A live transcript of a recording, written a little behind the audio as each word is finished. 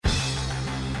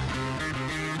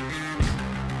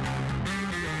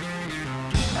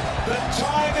The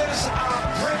Tigers are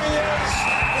premiers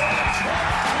for the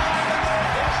 12th time in their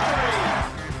history.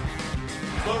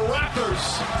 The Raptors,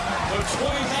 the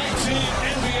 2019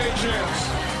 NBA champs.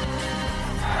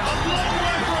 A long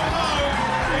way from home,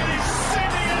 it is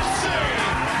Sydney FC.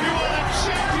 You are the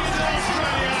champions of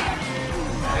Australia.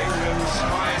 England's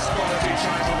highest quality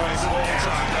title race of all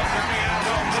time. The Premier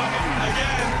on top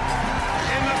again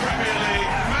in the Premier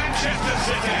League, Manchester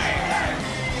City.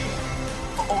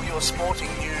 All your sporting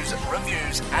news,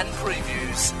 reviews and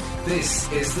previews. This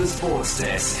is the Sports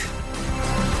Desk.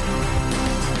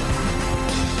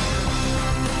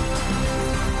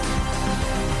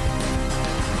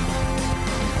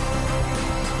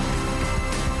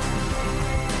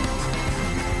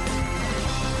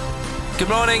 Good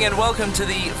morning and welcome to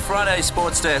the Friday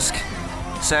Sports Desk.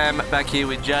 Sam back here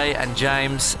with Jay and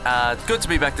James. Good to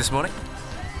be back this morning.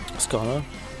 What's going on?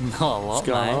 Not a lot, What's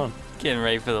going mate. on? Getting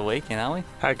ready for the weekend, aren't we?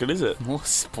 How good is it? More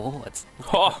sports.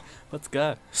 Oh, Let's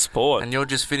go. sport. And you're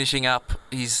just finishing up.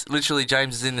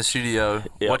 James is in the studio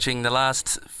Yep. watching the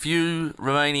last few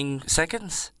remaining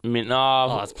seconds.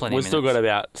 it's plenty We've of still got minutes.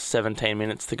 about 17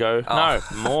 minutes to go. Oh.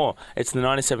 No, more. It's the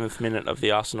 97th minute of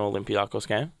the Arsenal Olympiacos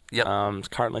game. Yep. It's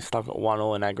currently stuck at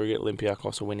 1-1 in aggregate.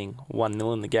 Olympiacos are winning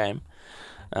 1-0 in the game.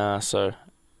 So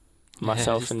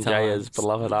myself just and tell Jay, us. as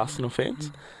beloved Arsenal fans,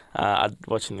 are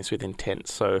watching this with intent.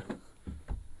 So,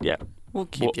 yeah. We'll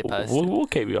keep you posted. We'll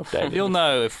keep you updated. You'll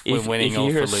know if we're winning if or you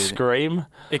if hear we're a losing. scream,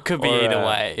 It could be or either a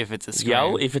way if it's a scream.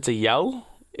 yell. If it's a yell,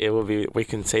 it will be we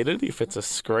conceded. If it's a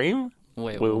scream,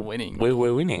 We're winning. We're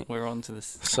winning. We're on to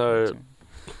this. So,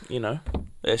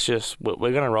 it's just we're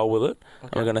going to roll with it,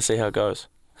 and we're going to see how it goes.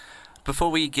 Before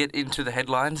we get into the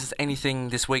headlines, does anything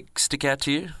this week stick out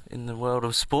to you in the world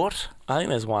of sport? I think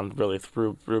there's one really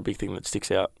real big thing that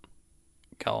sticks out: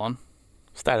 Go on.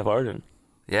 State of Origin.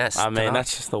 Yes. I mean, tonight.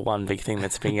 that's just the one big thing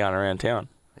that's been going around town.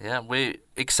 Yeah, we're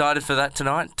excited for that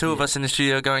tonight. Two of us in the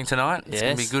studio going tonight. It's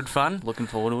going to be Yes. good fun. Looking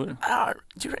forward to it.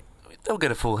 Do you they'll get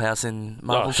a full house in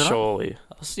Marvel tonight? Surely.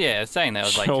 Yeah, saying there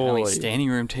was like only Surely. standing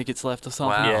room tickets left or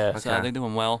something. Wow, Yeah. So okay. they're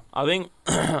doing well. I think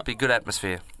Be good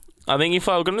atmosphere. if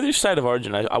I were going to do State of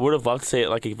Origin, I would have loved to see it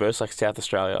like a verse like South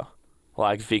Australia,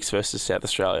 like Vicks versus South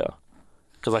Australia,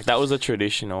 because that was the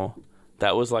traditional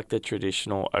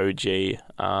OG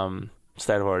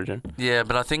State of Origin. Yeah,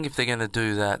 but I think if they're going to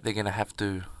do that, they're going to have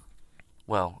to,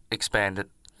 expand it.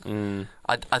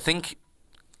 I think,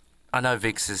 I know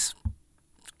Vix is,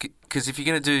 because if you're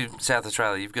going to do South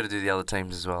Australia, you've got to do the other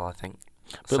teams as well, I think.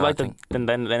 But So I think- they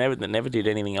never did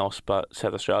anything else but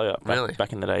South Australia. Really?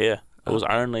 Back in the day, yeah. It was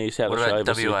only South What about Australia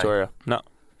versus WA? Victoria. No,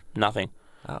 nothing.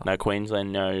 Oh. No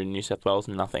Queensland, no New South Wales,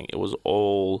 nothing. It was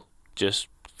all just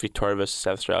Victoria versus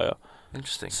South Australia.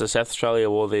 Interesting. So South Australia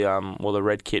wore the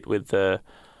red kit with the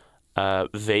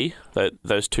V,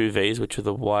 those two Vs, which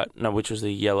was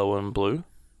the yellow and blue,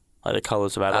 like the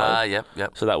colours of Adelaide.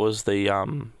 Yep. So that was the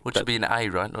Which would be an A,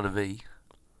 right? Not a V.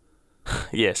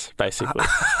 yes, basically.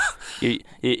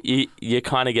 You're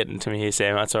kind of getting to me here,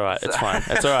 Sam. That's all right. It's fine.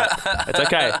 It's all right. It's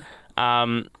okay.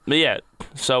 But yeah,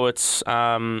 so it's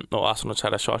Arsenal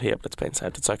had a shot here, but it's been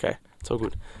saved. It's okay. It's all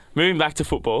good. Moving back to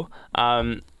football.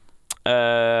 So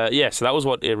that was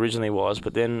what it originally was,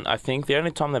 but then I think the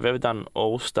only time they've ever done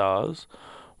All-Stars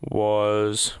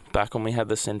was back when we had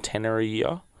the centenary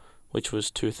year, which was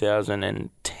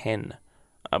 2010,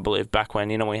 I believe, back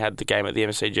when, we had the game at the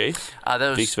MCG. That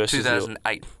was Vicks versus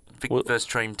 2008. Vic What- versus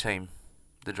Dream Team.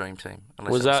 The Dream Team.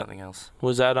 Unless Was that was that- something else.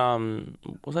 Was that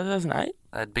 2008?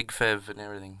 They had Big Fev and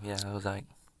everything. Yeah, that was 8.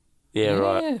 Yeah,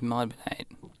 right. It might have been 8.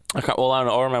 Okay, all I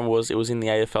remember was it was in the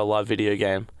AFL live video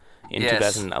game in Yes.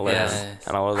 2011, Yes.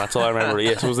 and that's all I remember.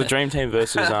 Yes, it was the Dream Team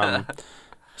versus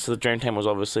So the Dream Team was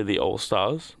obviously the All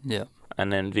Stars, Yeah.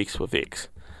 and then Vicks were Vicks.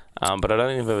 But I don't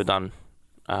think I've ever done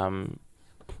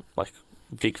like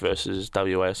Vic versus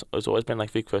WA. It's always been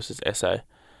like Vic versus SA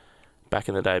back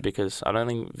in the day, because I don't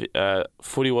think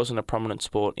footy wasn't a prominent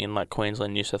sport in like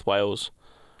Queensland, New South Wales,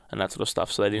 and that sort of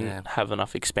stuff. So they didn't have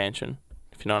enough expansion,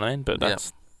 if you know what I mean. But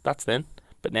that's then.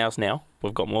 But now's now.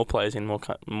 We've got more players in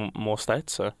more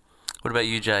states. So What about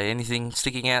you, Jay? Anything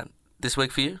sticking out this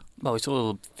week for you? Well, we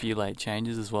saw a few late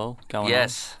changes as well going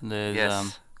Yes. on. There's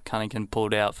Yes. Cunningham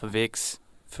pulled out for Vix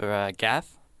for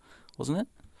Gaff, wasn't it?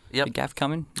 Yep. The Gaff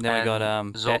coming. Then And we got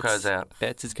Zorko's Betts. out.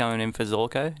 Betts is coming in for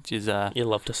Zorko, which is a you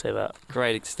love to see that.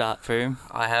 great start for him.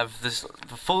 I have the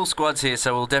full squads here,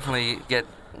 so we'll definitely get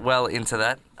well into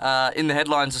that. In the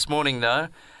headlines this morning, though,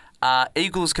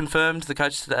 Eagles confirmed the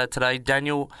coach today,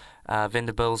 Daniel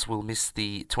Vanderbilt, will miss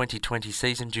the 2020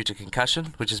 season due to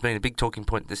concussion, which has been a big talking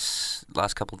point this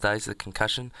last couple of days, the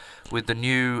concussion, with the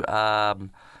new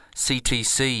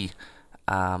CTC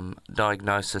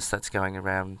diagnosis that's going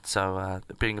around. So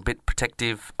being a bit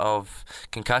protective of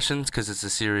concussions because it's a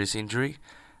serious injury.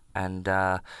 And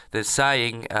they're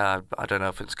saying, I don't know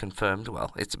if it's confirmed.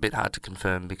 Well, it's a bit hard to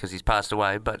confirm because he's passed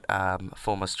away, but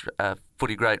former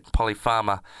footy great Polly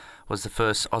Farmer was the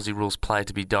first Aussie rules player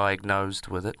to be diagnosed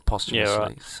with it posthumously. Yeah,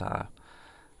 right. So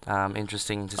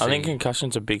interesting to see. I think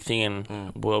concussion's a big thing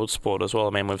in world sport as well. I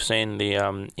mean, we've seen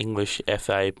the English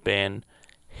FA ban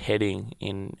heading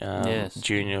in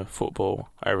junior football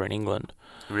over in England.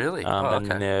 Really? And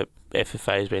the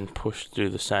FFA has been pushed to do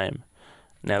the same.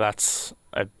 Now, that's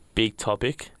a big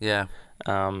topic. Yeah.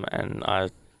 And I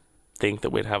think that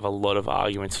we'd have a lot of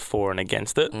arguments for and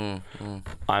against it.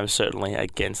 I'm certainly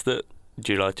against it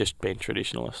due to just being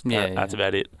traditionalist. That's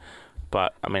about it.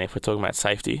 But, I mean, if we're talking about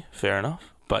safety, fair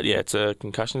enough. But, yeah,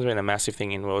 concussion's been a massive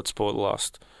thing in world sport the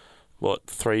last,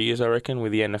 3 years, I reckon,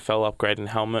 with the NFL upgrading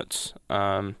helmets,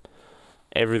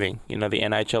 everything. You know, the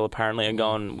NHL apparently are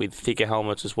going with thicker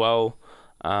helmets as well.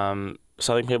 So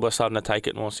I think people are starting to take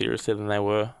it more seriously than they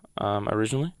were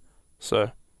originally.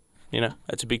 So,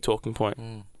 it's a big talking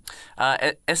point.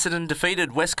 Essendon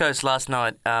defeated West Coast last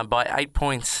night by 8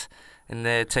 points, and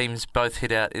their teams both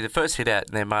hit out. The first hit out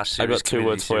in their March series. I got two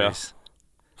words series. for you.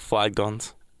 Flag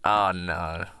dons. Oh,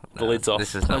 no. The lid's off.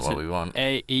 This is not what we want.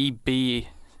 EBFC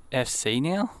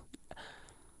now?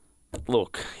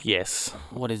 Look, yes.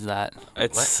 What is that?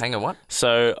 Hang on, what?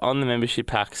 So, on the membership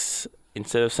packs,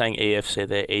 instead of saying EFC,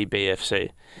 they're EBFC.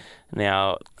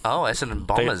 Now, Essendon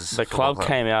Bombers. The club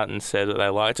came out and said that they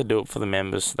like to do it for the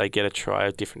members. So they get a try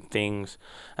of different things,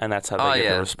 and that's how they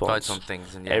get the response. Votes on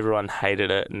things. And everyone hated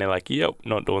it, and they're like, "Yep,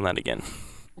 not doing that again."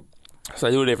 So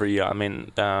they do it every year. I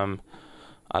mean,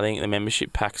 I think the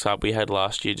membership packs up we had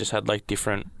last year just had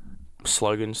different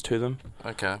slogans to them.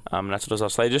 Okay. That's what it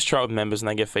was. So they just try it with members and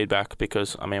they get feedback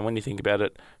because, I mean, when you think about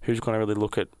it, who's going to really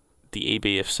look at the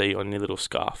EBFC on your little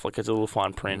scarf? It's a little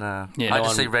fine print. No. Yeah. I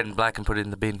just see red and black and put it in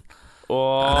the bin.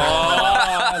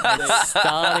 Oh, it's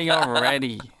starting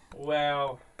already.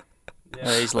 Wow.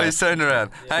 Yeah. He's turning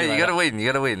around. Yeah, hey, you got to win. You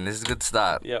got to win. This is a good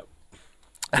start. Yep.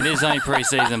 It is only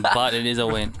pre-season, but it is a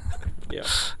win. Yeah.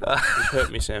 It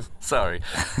hurt me, Sam. Sorry.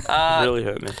 It really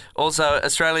hurt me. Also,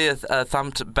 Australia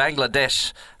thumped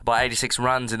Bangladesh by 86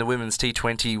 runs in the Women's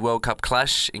T20 World Cup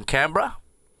clash in Canberra,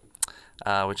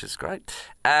 which is great.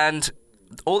 And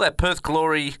all that Perth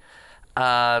glory,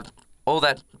 all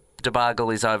that debacle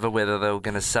is over whether they were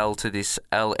going to sell to this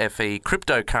LFE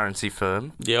cryptocurrency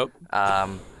firm. Yep.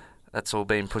 That's all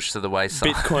been pushed to the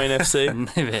wayside. Bitcoin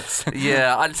FC.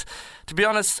 Yeah. To be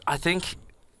honest, I think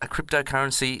a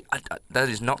cryptocurrency, that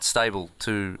is not stable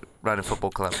to run a football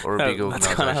club or a big organisation.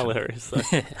 That's kind of hilarious,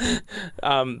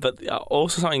 though. But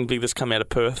also something big that's come out of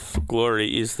Perth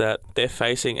Glory is that they're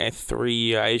facing a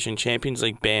 3-year Asian Champions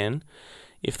League ban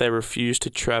if they refuse to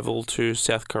travel to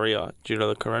South Korea due to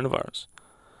the coronavirus.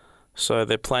 So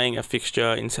they're playing a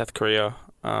fixture in South Korea,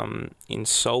 in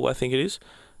Seoul, I think it is,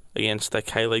 against the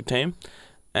K-League team.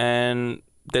 And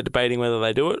they're debating whether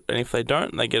they do it, and if they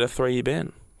don't, they get a 3-year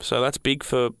ban. So that's big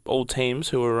for all teams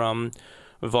who are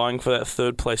vying for that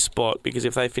third place spot, because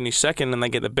if they finish second and they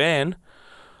get the ban,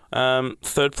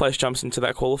 third place jumps into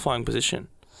that qualifying position.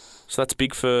 So that's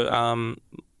big for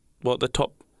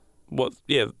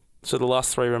so the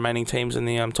last 3 remaining teams in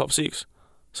the top 6.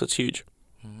 So it's huge.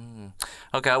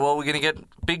 Okay, well, we're going to get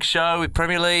big show with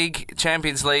Premier League,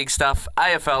 Champions League stuff,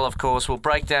 AFL, of course. We'll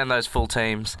break down those full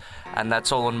teams, and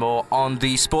that's all and more on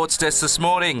the Sports Desk this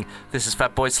morning. This is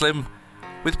Fatboy Slim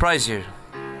with Praise You.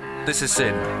 This is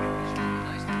Sin.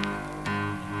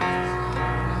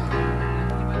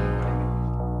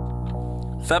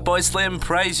 Fatboy Slim,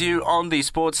 Praise You on the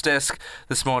Sports Desk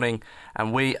this morning,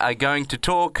 and we are going to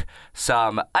talk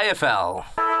some AFL.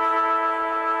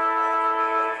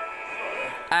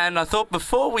 And I thought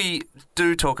before we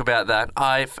do talk about that,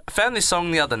 I found this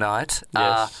song the other night.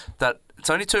 Yes. That it's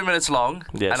only 2 minutes long.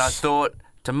 Yes. And I thought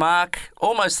to mark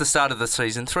almost the start of the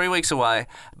season, 3 weeks away,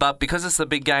 but because it's the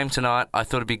big game tonight, I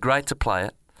thought it'd be great to play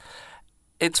it.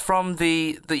 It's from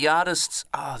the artists.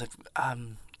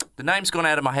 The name's gone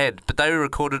out of my head, but they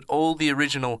recorded all the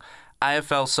original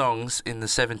AFL songs in the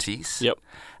 70s. Yep.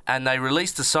 And they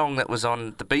released a song that was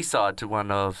on the B-side to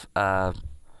one of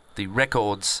the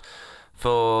records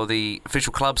for the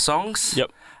official club songs.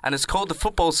 Yep. And it's called The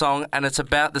Football Song, and it's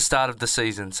about the start of the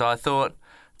season. So I thought,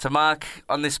 to mark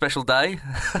on this special day,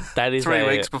 that is 3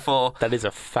 weeks before. That is a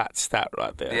fat stat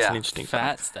right there. That's an interesting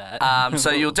fat stat.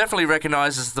 So you'll definitely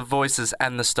recognise the voices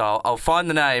and the style. I'll find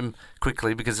the name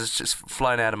quickly because it's just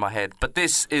flown out of my head. But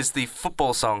this is The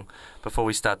Football Song before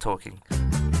we start talking.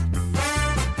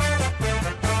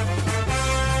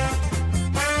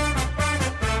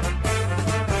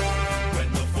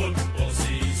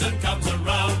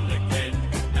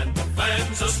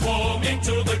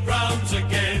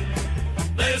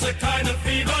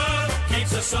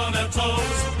 their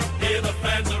toes. Hear the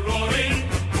fans are roaring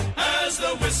as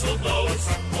the whistle blows.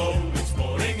 Oh, it's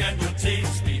boring and your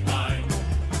team's behind.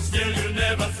 Still you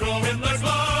never throw in the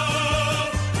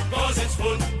glove, 'cause it's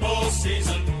football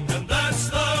season, and that's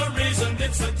the reason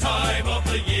it's the time of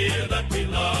the year that we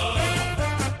love.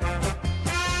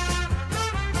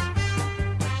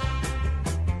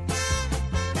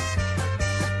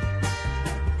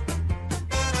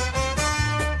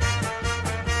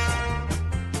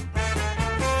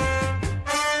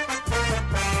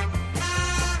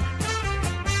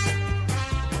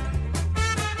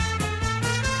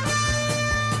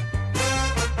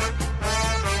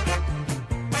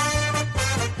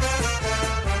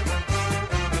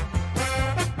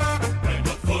 When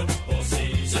the football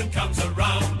season comes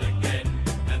around again,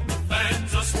 and the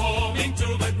fans are swarming to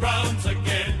the grounds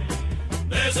again,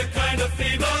 there's a kind of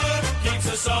fever keeps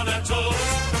us on our toes.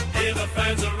 Hear the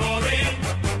fans are roaring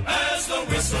as the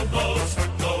whistle blows.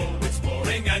 Though it's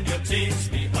boring and your team's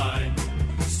behind,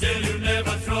 still you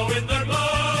never throw in the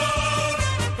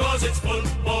glove, 'cause it's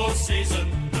football season,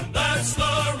 and that's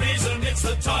the reason it's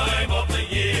the time of the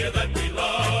year that we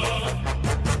love.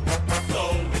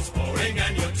 Though it's boring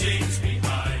and your team's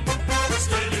behind,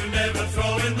 still you never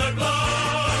throw in the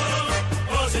glove,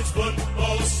 'cause it's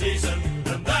football season,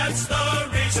 and that's the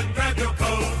reason. Grab your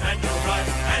coat and your right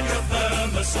and your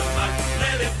thermos of mine.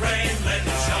 Let it rain, let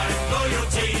it shine, though your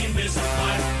team isn't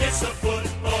mine. It's the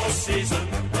football season,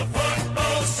 the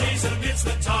football season, it's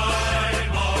the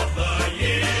time of the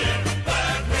year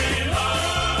that we love.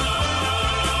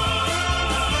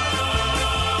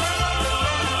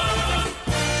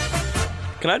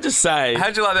 Can I just say,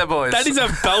 How'd you like that, boys? that is a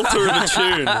belter of a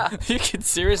tune. You could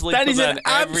seriously That put is that an in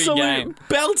every absolute game.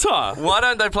 belter. Why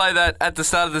don't they play that at the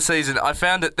start of the season? I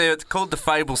found it there. It's called the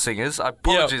Fable Singers. I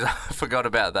apologize, I forgot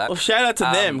about that. Well, shout out to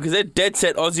them because they're dead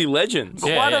set Aussie legends.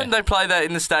 Yeah, Why yeah. don't they play that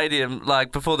in the stadium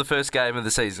like before the first game of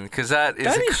the season? Because that is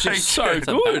That a is great just so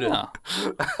tune. good. No.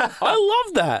 I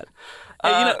love that.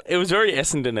 And, it was very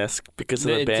Essendon-esque because of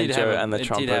the It did banjo have a- and the it did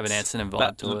trumpets. have an Essendon vibe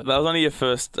that, to it. That was only your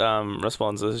first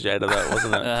responses, Jada, that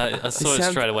wasn't it? I saw it sounds-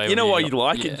 straight away. You know when why you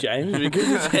like yeah. it, James? Because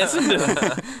it's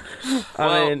Essendon.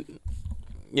 I mean,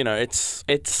 you know, it's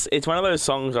one of those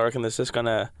songs I reckon that's just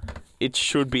gonna. It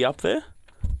should be up there,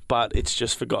 but it's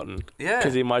just forgotten. Yeah.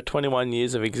 Because in my 21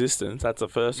 years of existence, that's the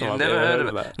first time You've I've never ever heard of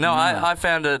it. that. No, I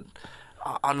found it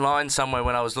online somewhere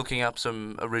when I was looking up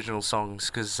some original songs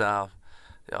because I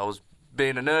was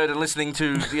being a nerd and listening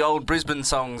to the old Brisbane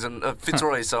songs and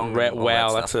Fitzroy songs. and all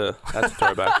Wow, that stuff. that's a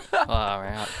throwback. Far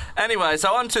out. Anyway,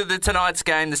 so on to tonight's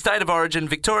game, the State of Origin,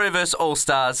 Victoria versus All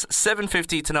Stars,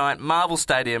 7:50 tonight, Marvel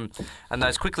Stadium, and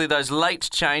those late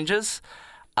changes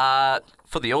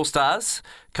for the All Stars.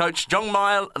 Coach John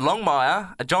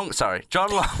Longmire,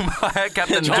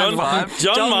 captain John number 5.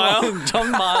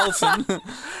 John Milson.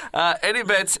 Eddie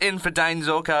Betts in for Dane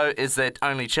Zorko is their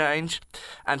only change.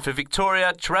 And for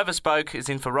Victoria, Travis Boak is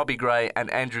in for Robbie Gray and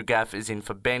Andrew Gaff is in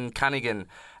for Ben Cunningham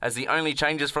as the only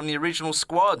changes from the original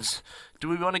squads. Do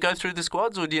we want to go through the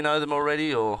squads or do you know them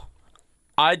already? Or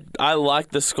I like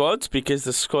the squads because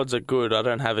the squads are good. I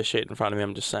don't have a sheet in front of me.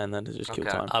 I'm just saying that to just kill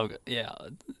Okay. time. Yeah.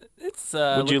 It's.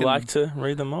 Would you like to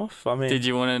read them off? I mean, Do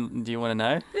you want to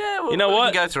know? Yeah, You know we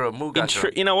what? can go through them. We'll go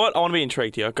through 'em. you know what? I want to be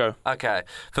intrigued here. Go. Okay.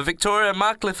 For Victoria,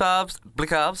 Marcus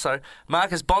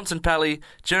Bonson-Pally,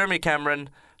 Jeremy Cameron,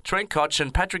 Trent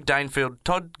Cotchin, Patrick Danefield,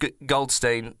 Todd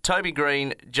Goldstein, Toby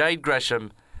Green, Jade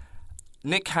Gresham,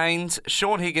 Nick Haynes,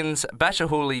 Sean Higgins, Basher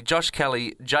Hooley, Josh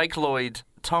Kelly, Jake Lloyd,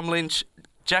 Tom Lynch,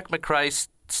 Jack McRae,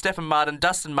 Stephen Martin,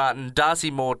 Dustin Martin, Darcy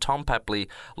Moore, Tom Papley,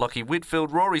 Lockie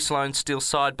Whitfield, Rory Sloane, Steele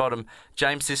Sidebottom,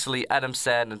 James Sicily, Adam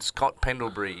Sad and Scott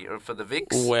Pendlebury for the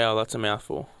Vicks. Wow, that's a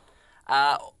mouthful.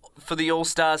 For the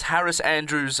All-Stars, Harris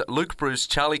Andrews, Luke Bruce,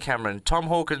 Charlie Cameron, Tom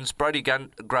Hawkins, Brody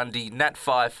Grundy, Nat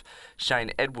Fife,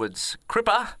 Shane Edwards.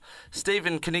 Cripper,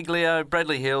 Stephen Caniglio,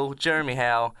 Bradley Hill, Jeremy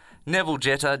Howe, Neville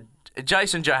Jetta,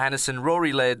 Jason Johannesson,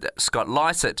 Rory Laird, Scott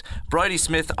Lysett, Brodie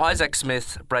Smith, Isaac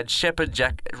Smith, Brad Shepherd,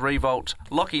 Jack Revolt,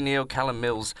 Lockie Neal, Callum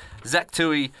Mills, Zach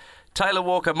Toohey, Taylor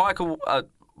Walker, Michael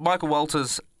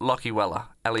Walters, Lockie Weller,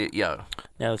 Elliot Yeo.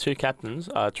 Now, the two captains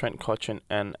are Trent Cotchin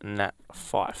and Nat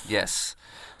Fife. Yes.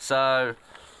 So,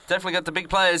 definitely got the big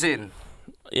players in.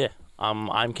 Yeah,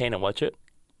 I'm keen to watch it.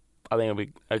 I think it'll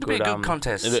be a good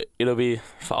contest. It'll be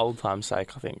for old time's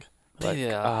sake, I think.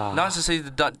 Nice to see the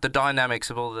dynamics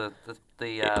of all the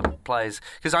players.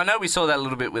 Because I know we saw that a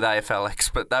little bit with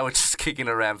AFLX, but they were just kicking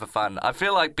around for fun. I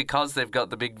feel like because they've got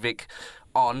the Big Vic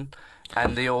on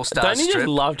and the All-Star Don't you strip. just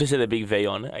love to see the big V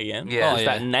on it again? Yeah. Just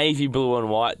that navy blue and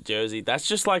white jersey. That's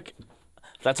just like...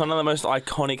 That's one of the most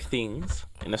iconic things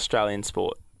in Australian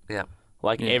sport. Yeah.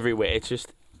 Everywhere. It's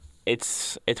just...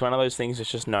 it's one of those things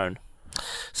that's just known.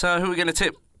 So who are we going to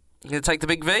tip? You going to take the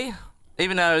big V?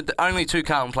 Even though only 2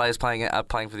 Carlton players are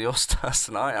playing for the All-Stars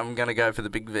tonight, I'm going to go for the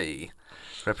big V.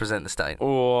 Represent the state.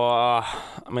 Or,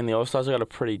 the All-Stars have got a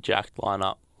pretty jacked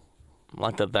lineup.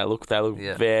 Like that, they look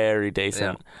very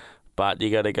decent. Yeah. But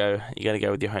you got to go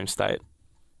with your home state.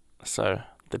 So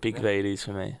the big V it is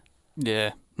for me.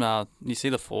 Yeah. No, you see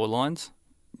the forward lines?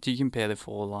 Do you compare the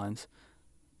forward lines?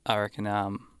 I reckon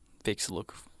Vicks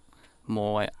look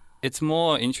more... It's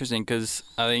more interesting because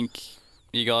I think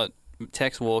you got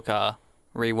Tex Walker,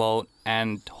 Rewalt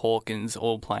and Hawkins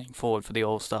all playing forward for the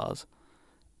All-Stars.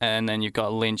 And then you've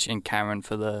got Lynch and Cameron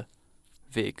for the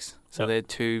Vicks. So they're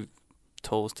 2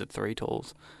 talls to 3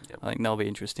 talls. Yep. I think that'll be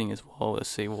interesting as well to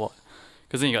see what...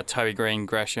 Because then you got Toby Green,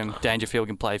 Gresham, Dangerfield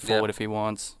can play forward if he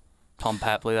wants. Tom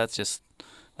Papley,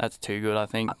 that's too good, I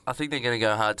think. I think they're going to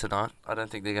go hard tonight. I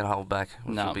don't think they're going to hold back,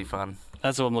 which will be fun.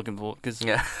 That's what I'm looking for. Cause,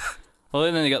 yeah. Well,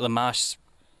 then they got the Marsh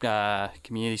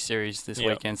Community Series this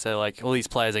weekend, so like all these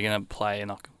players are going to play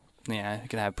and they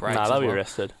can have breaks. No, they'll be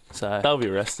rested. So they'll be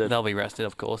rested. They'll be rested,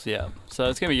 of course. Yeah. So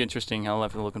it's going to be interesting. I'm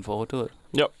definitely looking forward to it.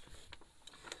 Yep.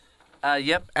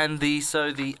 Yep, and the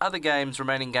other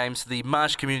remaining games, the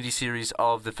Marsh Community Series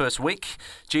of the first week,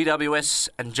 GWS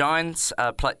Giants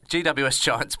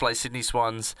play Sydney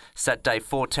Swans Saturday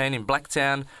 4:10 in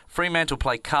Blacktown. Fremantle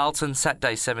play Carlton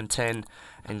Saturday 7:10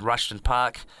 in Rushton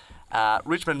Park.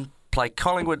 Richmond play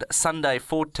Collingwood Sunday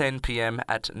 4:10 p.m.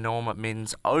 at Norm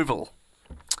Minns Oval.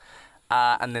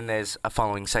 And then there's a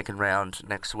following second round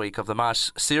next week of the Marsh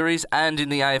Series. And in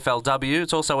the AFLW,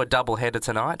 it's also a double-header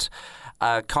tonight.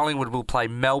 Collingwood will play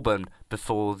Melbourne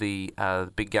before the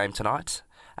big game tonight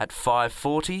at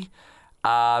 5:40.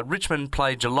 Richmond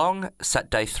play Geelong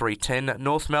Saturday 3:10.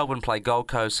 North Melbourne play Gold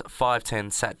Coast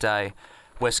 5:10 Saturday.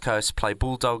 West Coast play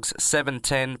Bulldogs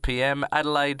 7:10 p.m.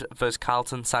 Adelaide versus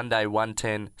Carlton Sunday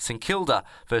 1:10. St Kilda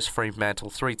versus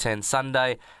Fremantle 3:10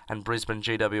 Sunday. And Brisbane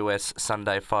GWS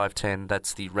Sunday 5:10.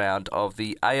 That's the round of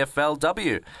the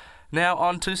AFLW. Now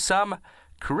on to some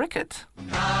cricket.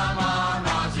 Come on,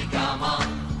 Aussie, come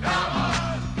on, come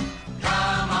on.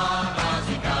 Come on,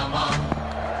 Aussie, come on.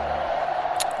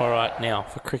 All right, now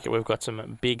for cricket, we've got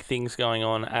some big things going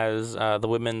on as the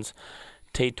women's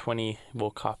T20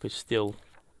 World Cup is still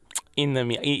in the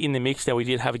mix. Now, we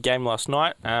did have a game last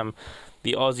night.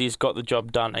 The Aussies got the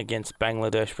job done against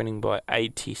Bangladesh, winning by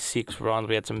 86 runs.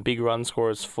 We had some big run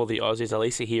scorers for the Aussies.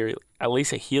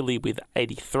 Elisa Healy with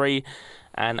 83,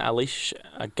 and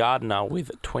Alicia Gardner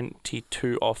with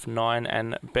 22 off 9,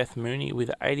 and Beth Mooney with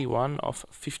 81 off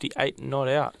 58 not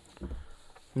out.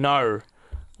 No.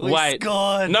 Wait.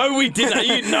 Scored. No, we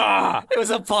didn't. Nah. It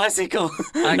was a bicycle.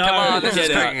 No, come on, this is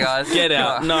cricket, guys. Get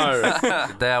out. No.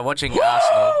 They are watching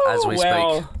Arsenal as we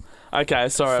speak. Okay,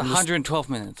 sorry. 112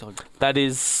 minutes. That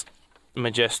is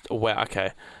majestic. Wow,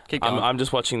 okay. Keep going. I'm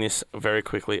just watching this very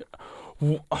quickly.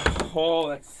 Oh,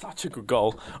 that's such a good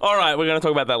goal. All right, we're going to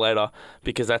talk about that later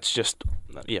because that's just...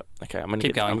 Yeah, okay. I'm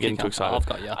getting too excited. I've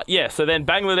got you. Yeah, so then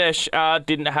Bangladesh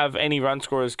didn't have any run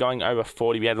scorers going over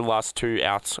 40. We had the last 2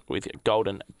 outs with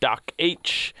Golden Duck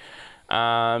each.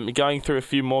 Going through a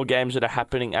few more games that are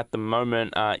happening at the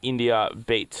moment. India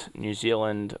beat New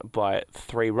Zealand by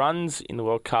 3 runs in the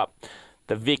World Cup.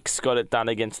 The Vicks got it done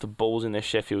against the Bulls in the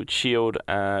Sheffield Shield,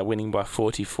 winning by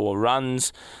 44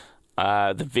 runs.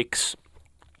 The Vicks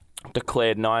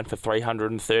declared 9 for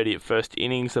 330 at first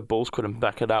innings. The Bulls couldn't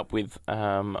back it up with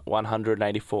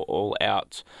 184 all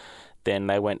out. Then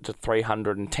they went to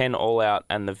 310 all out,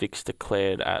 and the Vicks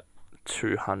declared at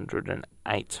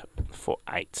 208 for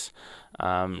 8.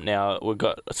 Now, we've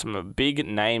got some big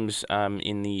names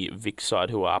in the Vic side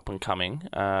who are up and coming.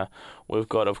 We've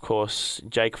got, of course,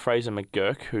 Jake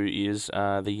Fraser-McGurk, who is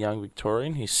the young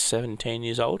Victorian. He's 17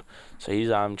 years old, so he's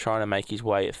trying to make his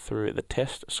way through the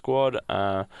Test squad.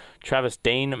 Travis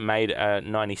Dean made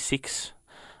 96.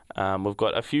 We've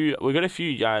got a few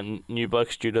new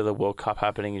blokes due to the World Cup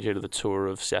happening and due to the tour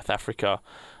of South Africa.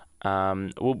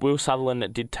 Will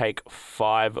Sutherland did take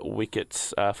 5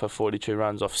 wickets for 42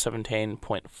 runs off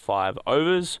 17.5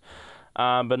 overs,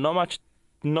 but not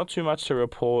too much to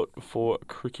report for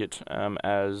cricket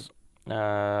as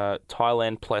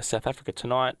Thailand play South Africa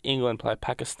tonight, England play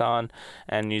Pakistan,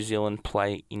 and New Zealand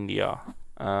play India.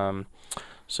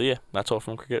 So yeah, that's all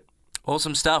from cricket.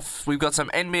 Awesome stuff. We've got some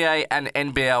NBA and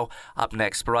NBL up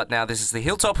next, but right now this is the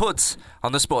Hilltop Hoods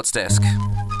on the Sports Desk.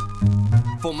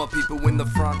 For my people in the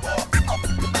front.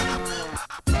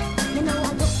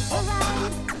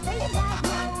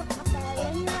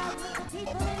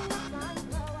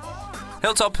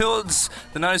 Hilltop Hoods,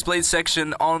 the nosebleed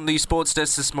section on the sports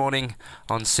desk this morning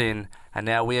on SYN. And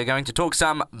now we are going to talk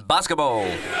some basketball.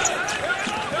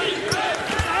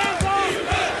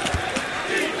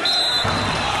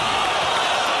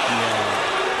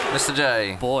 Mr.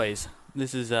 J. Boys,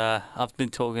 this is, I've been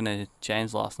talking to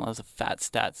James last night. There's a fat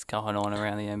stats going on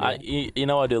around the NBA. You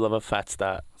know I do love a fat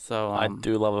stat. So I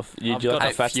do love I've do you got like a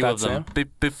a fat few stat, of them. Sam?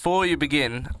 Before you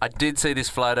begin, I did see this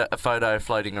photo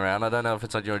floating around. I don't know if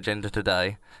it's on your agenda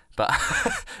today, but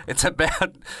it's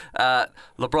about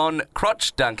LeBron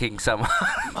crotch dunking someone.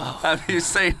 Have you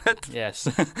seen it? Yes.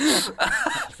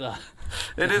 So,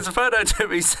 It is a photo to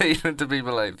be seen and to be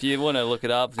believed. if you want to look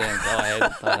it up, then go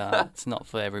ahead. But it's not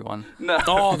for everyone. No.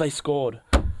 Oh, they scored.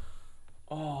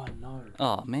 Oh, no.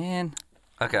 Oh, man.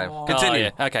 Okay, Oh, continue.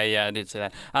 yeah. Okay, yeah, I did say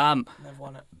that. They've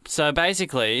won it. So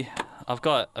basically, I've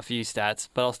got a few stats,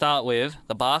 but I'll start with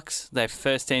the Bucks. They're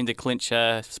first team to clinch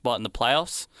a spot in the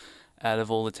playoffs out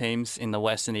of all the teams in the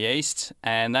West and the East,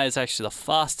 and that is actually the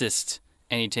fastest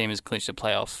any team has clinched a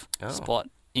playoff spot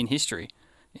in history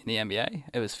in the NBA.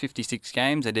 It was 56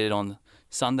 games. They did it on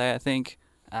Sunday, I think.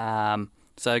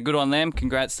 So good on them.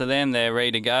 Congrats to them. They're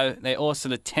ready to go. They're also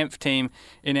the 10th team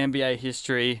in NBA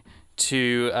history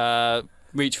to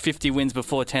reach 50 wins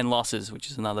before 10 losses, which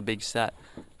is another big stat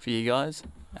for you guys.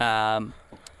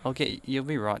 You'll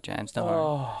be right, James. Don't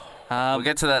worry. We'll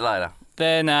get to that later.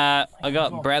 Then I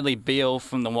got Bradley Beal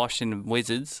from the Washington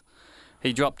Wizards.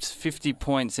 He dropped 50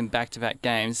 points in back-to-back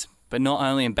games, but not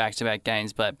only in back-to-back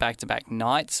games, but back-to-back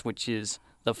nights, which is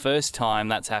the first time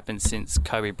that's happened since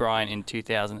Kobe Bryant in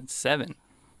 2007.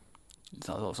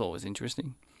 So that's always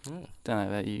interesting. Don't know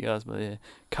about you guys, but yeah,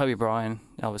 Kobe Bryant,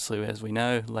 obviously, as we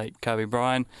know, late Kobe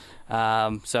Bryant.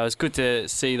 So it's good to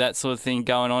see that sort of thing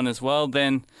going on as well.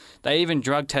 Then they even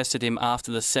drug tested him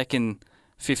after the second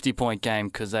 50-point game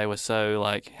because they were so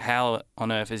like, how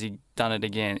on earth has he done it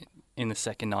again in the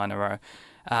second night in a row?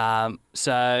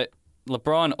 So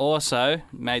LeBron also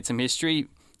made some history,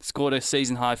 scored a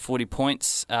season-high 40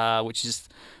 points, which is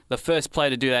the first player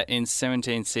to do that in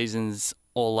 17 seasons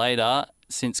or later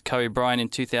since Kobe Bryant in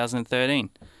 2013.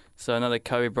 So another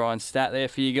Kobe Bryant stat there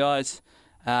for you guys.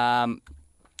 On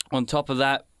top of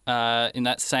that, in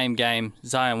that same game,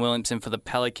 Zion Williamson for the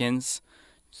Pelicans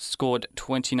scored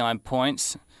 29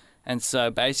 points. And so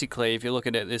basically, if you look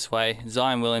at it this way,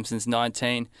 Zion Williamson's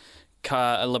 19,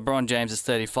 LeBron James is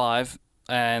 35,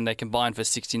 and they combined for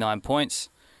 69 points,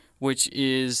 which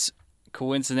is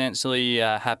coincidentally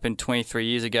happened 23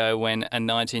 years ago when a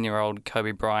 19-year-old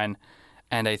Kobe Bryant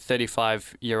and a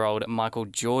 35-year-old Michael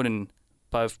Jordan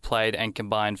both played and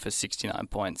combined for 69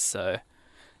 points. So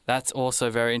that's also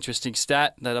a very interesting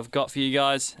stat that I've got for you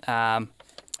guys. And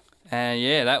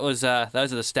yeah, those are the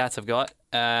stats I've got.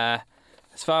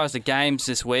 As far as the games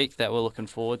this week that we're looking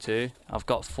forward to, I've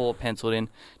got 4 penciled in.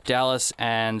 Dallas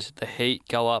and the Heat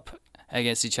go up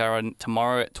against each other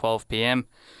tomorrow at 12 p.m.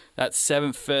 That's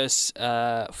 7th versus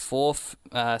 4th.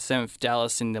 7th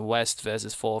Dallas in the West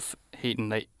versus 4th Heat in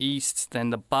the East. Then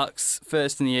the Bucks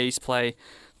first in the East play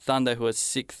Thunder, who are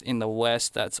 6th in the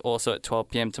West. That's also at 12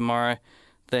 p.m. tomorrow.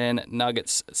 Then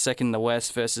Nuggets 2nd in the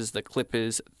West versus the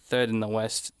Clippers 3rd in the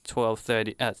West,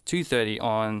 2:30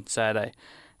 on Saturday.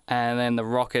 And then the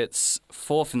Rockets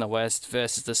 4th in the West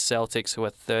versus the Celtics, who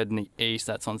are 3rd in the East.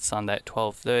 That's on Sunday at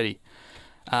 12:30.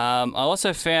 I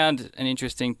also found an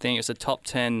interesting thing. It's the top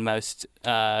 10 most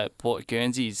bought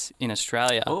Guernseys in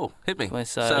Australia. Oh, hit me.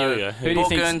 So Here we go.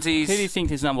 who do you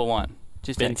think is number one?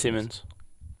 Just Ben take- Simmons.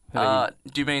 Do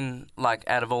you mean like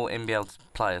out of all NBL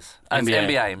players?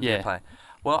 NBA yeah. player.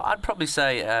 Well, I'd probably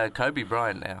say Kobe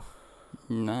Bryant now.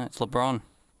 No, it's LeBron.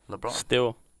 LeBron.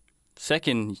 Still.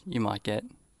 Second, you might get.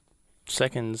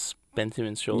 Second's Ben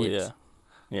Simmons, surely, Yes.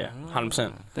 Yeah.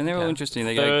 100%. Then they're all Okay. interesting.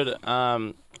 They Third,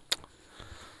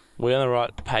 we're on the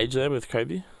right page there with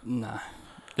Kobe. no,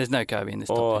 there's no Kobe in this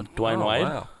Or top 10. Dwayne Oh, Wade.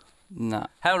 Wow. No,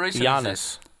 How recent is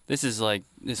Giannis. this is like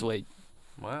this week.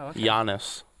 this? Wow. Okay.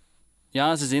 Giannis.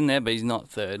 Giannis is in there, but he's not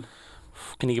third.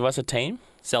 Can you give us a team?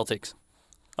 Celtics.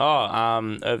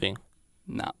 Oh, Irving.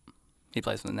 No, he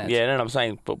plays for the Nets. Yeah, no, I'm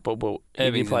saying, but he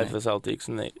Irving's did play in for the Celtics,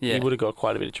 and Yeah. he would have got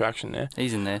quite a bit of traction there.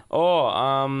 He's in there.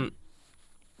 Oh,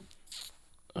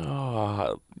 you're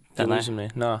Don't know. losing me.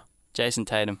 No. Jason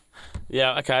Tatum.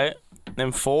 Yeah, okay.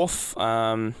 Then fourth,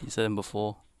 You said him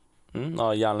before.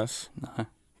 Giannis. No,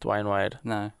 Dwayne Wade.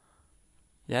 no.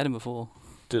 You had him before.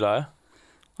 Did I?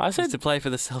 I He said, used to play for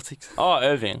the Celtics.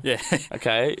 Irving. Yeah.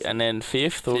 Okay, and then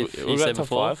fifth, Fifth, we'll you go said top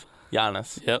before. 5.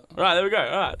 Giannis. Yep. Right, there we go.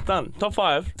 All right, done. Top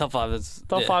 5. Top 5. That's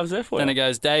Top 5's there for Then you. it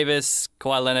goes Davis,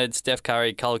 Kawhi Leonard, Steph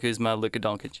Curry, Kyle Kuzma, Luka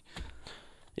Doncic.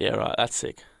 Yeah, right. That's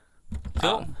sick.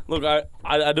 Phil? Look,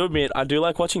 I do admit I do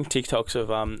like watching TikToks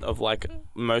of like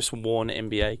most worn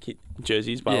NBA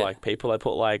jerseys by like people. They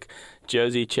put like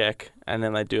jersey check, and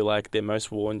then they do like their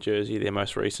most worn jersey, their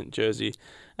most recent jersey,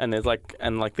 and there's like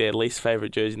their least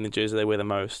favorite jersey and the jersey they wear the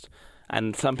most.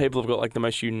 And some people have got like the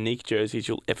most unique jerseys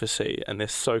you'll ever see, and they're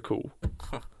so cool.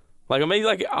 Like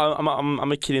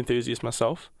I'm a kid enthusiast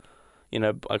myself. You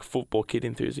know, like football kid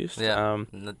enthusiast. Yeah.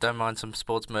 Don't mind some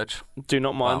sports merch. Do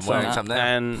not mind some now.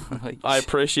 And I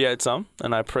appreciate some,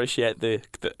 and I appreciate the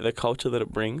culture that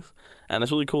it brings, and it's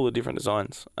really cool the different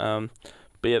designs. But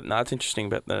yeah, no, it's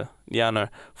interesting about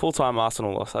full-time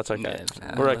Arsenal loss. That's okay.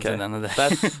 We're okay.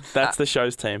 That's the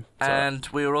show's team. So. And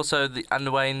we were also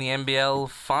underway in the NBL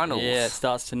finals. Yeah, it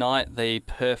starts tonight. The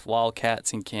Perth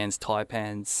Wildcats and Cairns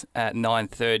Taipans at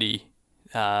 9:30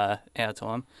 our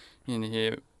time in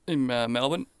here. In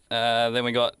Melbourne. Then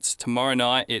we got tomorrow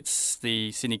night, it's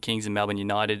the Sydney Kings and Melbourne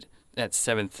United at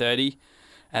 7:30.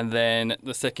 And then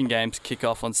the second games kick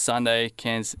off on Sunday.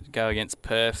 Cairns go against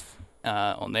Perth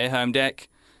on their home deck.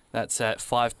 That's at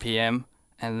 5 p.m.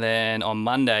 And then on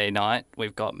Monday night,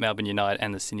 we've got Melbourne United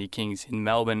and the Sydney Kings in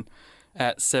Melbourne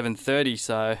at 7:30.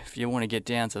 So if you want to get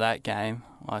down to that game,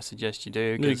 I suggest you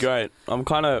do. Yeah, great. I'm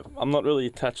not really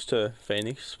attached to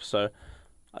Phoenix, so...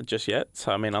 just yet,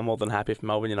 so I mean, I'm more than happy if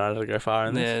Melbourne United to go far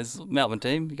in this. Yeah, it's Melbourne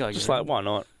team. You gotta just like, why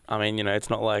not? I mean, you know, it's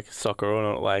not like soccer or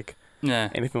not like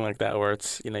anything like that where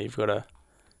it's, you know, you've got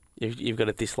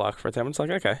a dislike for a team. It's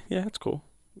like, okay, yeah, it's cool,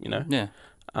 you know. Yeah.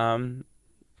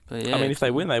 But yeah, I mean, if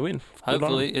they win, they win.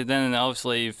 Hopefully, then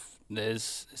obviously if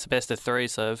it's a best of three,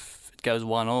 so if it goes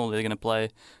 1-1, they're going to play.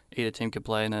 Either team could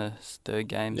play in a third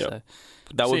game. Yep. So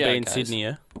that would be in Sydney,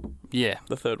 yeah. Yeah.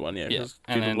 The third one, yeah.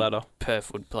 And then ladder.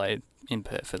 Perth would play in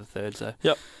Perth for the third. So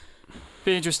yep.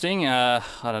 Be interesting. I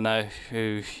don't know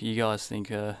who you guys think.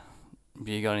 Have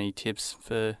you got any tips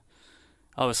for?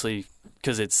 Obviously,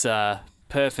 because it's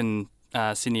Perth and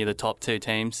Sydney are the top two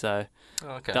teams, so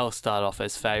they'll start off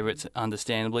as favourites,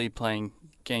 understandably,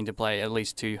 getting to play at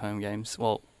least 2 home games.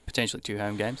 Well, potentially 2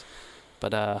 home games.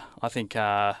 But I think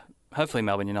hopefully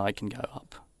Melbourne United can go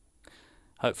up.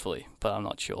 Hopefully, but I'm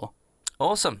not sure.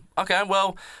 Awesome. Okay,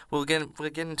 well, we're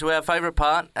getting to our favourite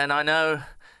part, and I know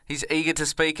he's eager to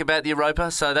speak about the Europa,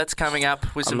 so that's coming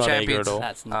up with some champions. Eager at all.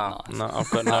 That's not nice. No, I've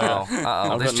got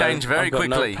no. This changed very quickly.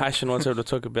 I've got no passion whatsoever to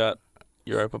talk about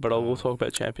Europa, but I will talk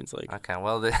about Champions League. Okay,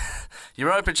 well, the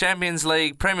Europa, Champions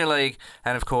League, Premier League,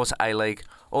 and of course A-League,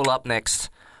 all up next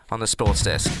on the Sports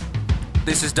Desk.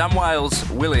 This is Dumb Wales,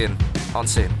 William on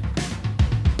SIN.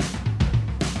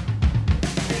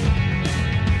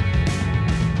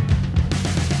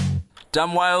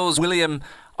 Dumb Wales, William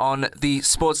on the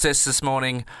Sports Desk this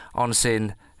morning on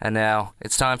SIN. And now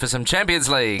it's time for some Champions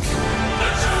League.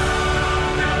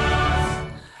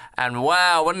 And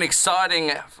wow, what an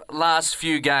exciting last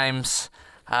few games.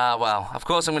 Well, of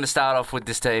course I'm going to start off with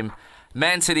this team.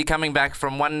 Man City coming back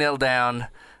from 1-0 down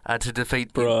to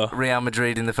defeat Real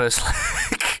Madrid in the first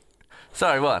leg.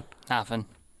 Sorry, what? Nothing.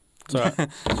 It's all right.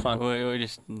 It's fine.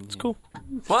 It's cool.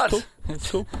 What?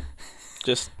 It's cool.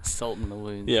 Just salt in the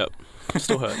wound. Yep.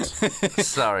 Still hurts.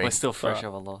 Sorry. We're still fresh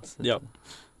of a loss. Yep.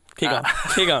 Keep on.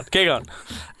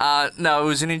 No, it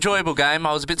was an enjoyable game.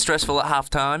 I was a bit stressful at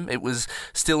half-time. It was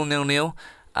still 0-0.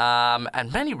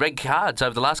 And many red cards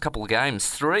over the last couple of games.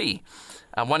 3.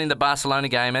 One in the Barcelona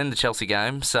game and the Chelsea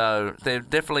game. So they're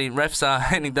definitely, refs are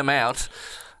handing them out.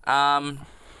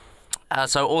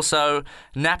 So also,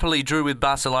 Napoli drew with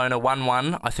Barcelona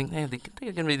 1-1. I think they're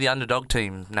going to be the underdog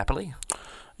team, Napoli.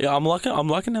 Yeah, I'm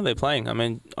liking how they're playing. I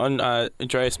mean,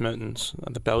 Andreas Mertens,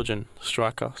 the Belgian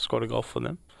striker, scored a goal for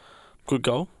them. Good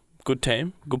goal, good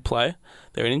team, good play.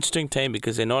 They're an interesting team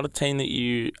because they're not a team that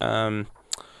you that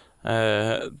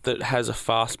has a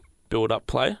fast build-up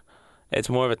play. It's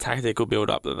more of a tactical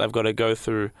build-up that they've got to go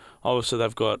through. Obviously,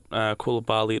 they've got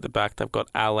Koulibaly at the back. They've got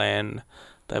Alan.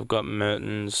 They've got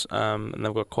Mertens, and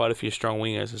they've got quite a few strong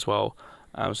wingers as well.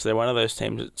 So they're one of those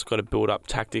teams that's got to build up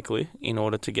tactically in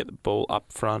order to get the ball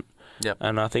up front. Yep.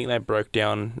 And I think they broke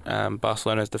down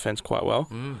Barcelona's defence quite well.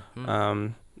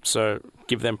 So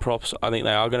give them props. I think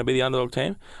they are going to be the underdog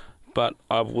team, but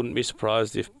I wouldn't be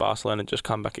surprised if Barcelona just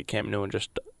come back at Camp Nou and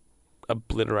just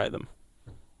obliterate them.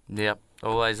 Yep,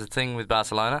 always the thing with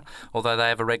Barcelona. Although they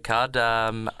have a red card.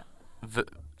 And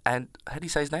how do you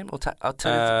say his name? Vidal.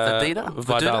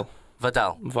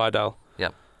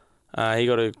 Yep. He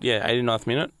got 89th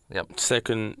minute. Yep.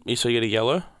 Second, so you get a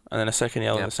yellow, and then a second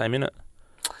yellow in the same minute.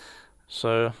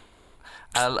 So,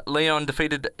 Lyon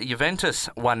defeated Juventus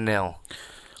 1-0.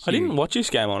 I didn't watch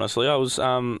this game honestly. I was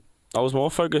I was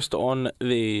more focused on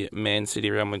the Man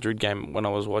City Real Madrid game when I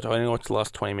was watching. I only watched the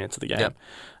last 20 minutes of the game. Yep.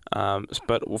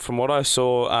 But from what I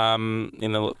saw in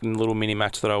the little mini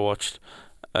match that I watched,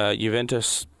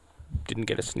 Juventus didn't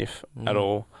get a sniff at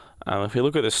all. If you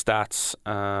look at the stats,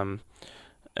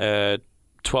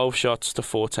 12 shots to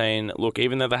 14. Look,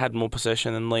 even though they had more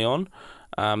possession than Lyon,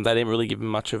 they didn't really give them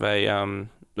much of a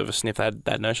sniff. They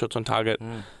had no shots on target.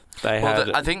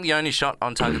 I think the only shot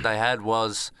on target they had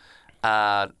was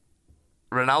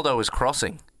Ronaldo was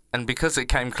crossing, and because it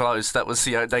came close, that was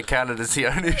they counted as the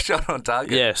only shot on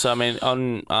target. Yeah, so I mean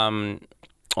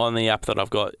on the app that I've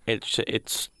got,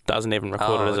 it doesn't even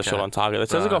record it as a shot on target. It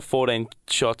says I got 14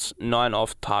 shots, 9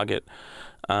 off target.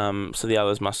 So the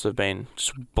others must have been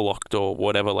just blocked or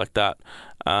whatever like that.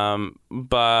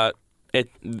 But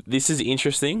this is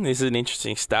interesting. This is an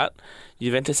interesting stat.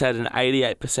 Juventus had an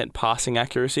 88% passing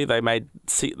accuracy.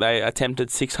 They attempted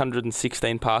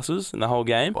 616 passes in the whole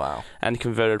game. Wow. And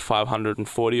converted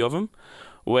 540 of them.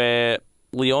 Where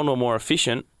Lyon were more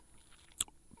efficient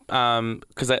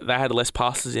because they had less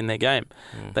passes in their game.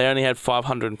 They only had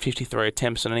 553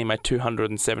 attempts and only made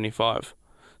 275.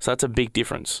 So that's a big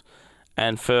difference.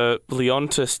 And for Lyon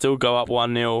to still go up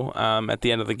 1-0 at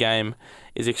the end of the game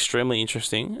is extremely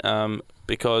interesting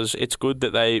because it's good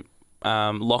that they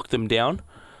locked them down.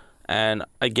 And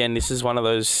again, this is one of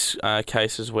those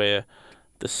cases where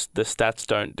the stats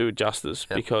don't do justice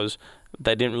because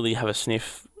they didn't really have a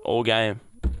sniff all game.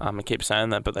 I keep saying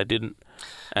that, but they didn't.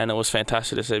 And it was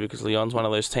fantastic to see because Lyon's one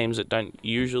of those teams that don't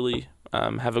usually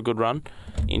have a good run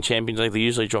in Champions League. They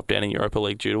usually drop down in Europa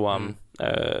League due to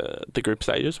the group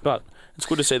stages, but it's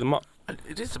good to see them up.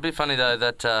 It is a bit funny though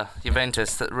that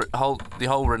Juventus, the whole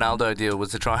Ronaldo deal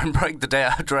was to try and break the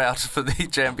drought for the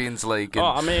Champions League.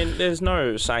 I mean, there's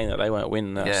no saying that they won't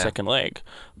win the second leg,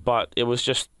 but it was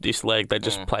just this leg they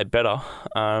just played better.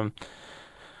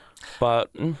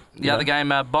 But the other game,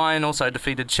 Bayern also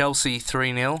defeated Chelsea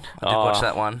 3-0. I did watch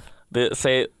that one.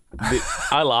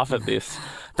 I laugh at this.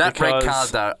 That red card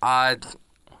though, I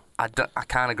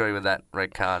can't agree with that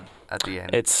red card at the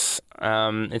end. It's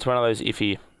one of those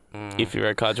iffy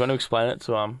red cards. Do you want to explain it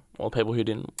to all the people who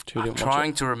didn't watch it? I'm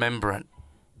trying to remember it.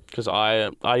 Because I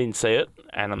didn't see it,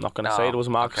 and I'm not going to say it. It was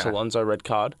Marcus Alonso red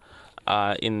card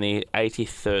in the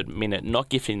 83rd minute, not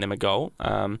gifting them a goal.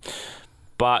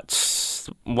 But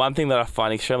one thing that I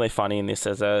find extremely funny in this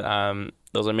is there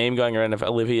was a meme going around of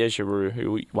Olivier Giroud,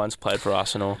 who once played for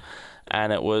Arsenal,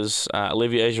 and it was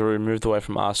Olivier Giroud moved away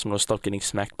from Arsenal, stopped getting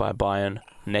smacked by Bayern,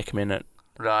 neck minute.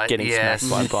 Right, getting smacked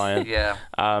by Bayern. Yeah.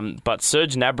 But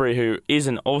Serge Gnabry, who is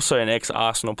also an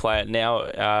ex-Arsenal player, now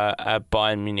a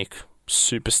Bayern Munich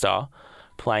superstar,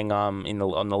 playing on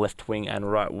the left wing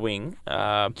and right wing,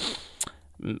 put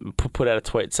out a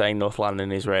tweet saying North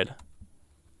London is red.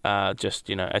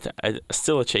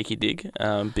 Still a cheeky dig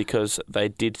because they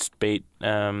did beat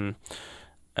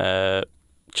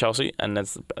Chelsea, and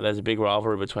there's a big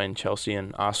rivalry between Chelsea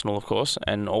and Arsenal, of course,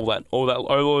 and all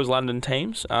those London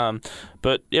teams.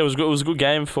 But yeah, it was good. It was a good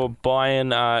game for Bayern.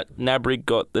 Gnabry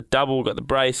got the double, got the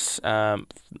brace.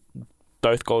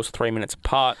 Both goals 3 minutes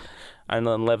apart, and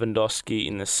then Lewandowski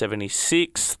in the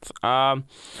 76th.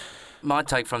 My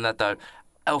take from that though.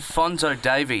 Alphonso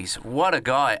Davies, what a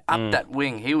guy up that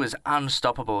wing. He was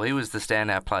unstoppable. He was the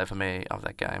standout player for me of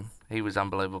that game. He was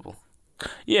unbelievable.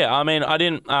 Yeah, I mean, I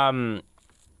didn't.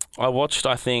 I watched,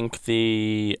 I think,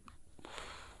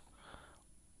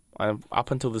 up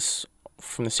until this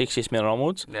from the 60th minute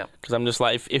onwards. Yeah. Because I'm just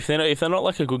like, if they're not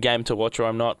like a good game to watch, or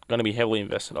I'm not going to be heavily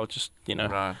invested, I'll just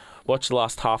watch the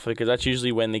last half of it because that's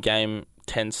usually when the game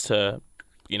tends to,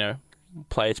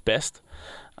 play its best.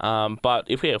 But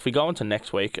if we go into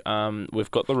next week,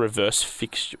 we've got the reverse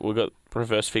fixture. We've got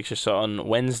reverse fixture. So on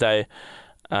Wednesday,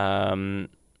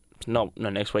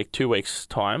 next week, 2 weeks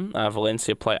time,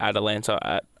 Valencia play Atalanta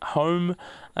at home,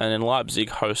 and then Leipzig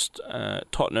host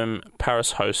Tottenham,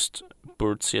 Paris host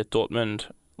Borussia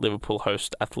Dortmund, Liverpool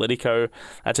host Atletico.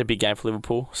 That's a big game for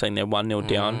Liverpool, saying they're 1-0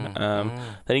 down.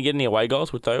 They didn't get any away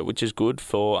goals, which is good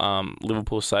for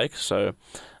Liverpool's sake. So.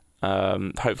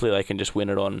 Hopefully they can just win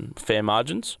it on fair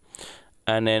margins.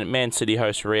 And then Man City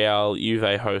hosts Real,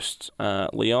 Juve hosts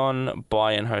Lyon,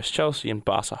 Bayern hosts Chelsea, and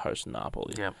Barca hosts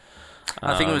Napoli. Yeah,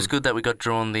 I think it was good that we got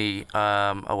drawn the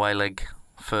away leg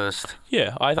first.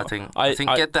 Yeah, I think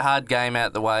get the hard game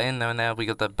out the way, and then now we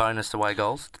got the bonus away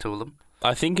goals, 2 of them.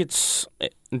 I think that's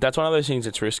one of those things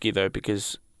that's risky though,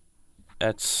 because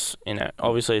it's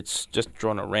obviously it's just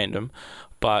drawn at random,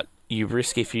 but you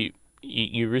risk if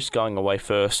you risk going away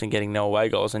first and getting no away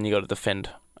goals, and you got to defend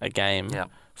a game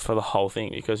for the whole thing.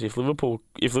 Because if Liverpool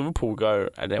go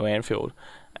at their Anfield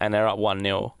and they're up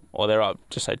 1-0, or they're up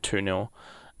just say 2-0,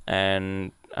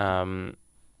 and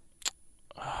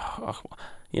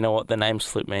you know what? The name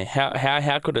slipped me.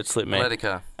 How could it slip me?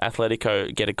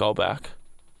 Atletico get a goal back.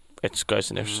 It goes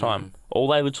in extra time. All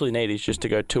they literally need is just to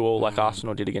go 2-2 like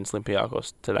Arsenal did against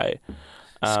Olympiacos today.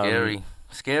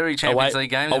 Scary Champions League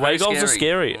games. Away goals are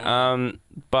scary.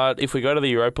 But if we go to the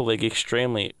Europa League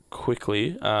extremely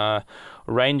quickly,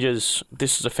 Rangers,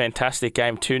 this is a fantastic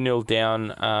game. 2-0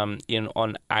 down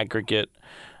on aggregate,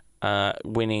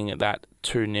 winning that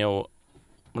 2-0.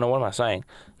 No, what am I saying?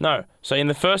 No. So in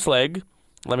the first leg,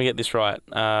 let me get this right.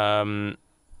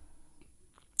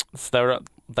 So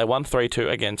they won 3-2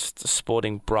 against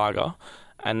Sporting Braga.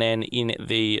 And then in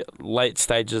the late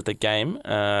stages of the game,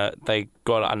 they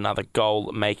got another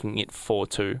goal, making it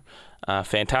 4-2.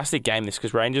 Fantastic game this,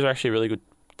 because Rangers are actually a really good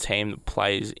team that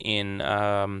plays in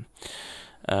the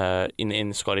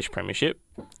Scottish Premiership,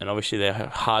 and obviously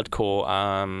they're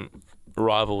hardcore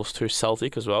rivals to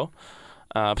Celtic as well.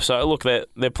 So look,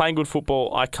 they're playing good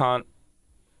football. I can't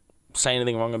say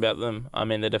anything wrong about them. I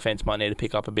mean, the defence might need to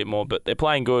pick up a bit more, but they're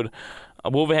playing good.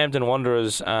 Wolverhampton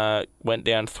Wanderers went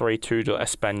down 3-2 to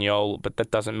Espanyol, but that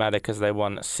doesn't matter because they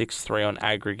won 6-3 on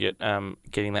aggregate,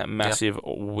 getting that massive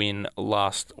win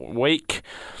last week.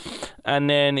 And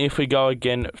then if we go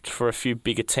again for a few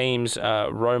bigger teams,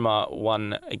 Roma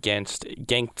won against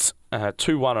Genk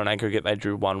 2-1 on aggregate. They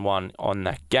drew 1-1 on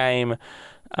that game.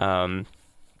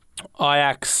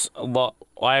 Ajax won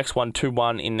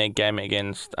 2-1 in their game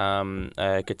against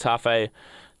Getafe.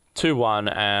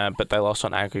 2-1, but they lost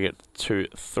on aggregate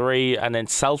 2-3. And then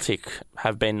Celtic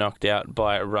have been knocked out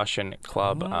by a Russian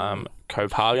club,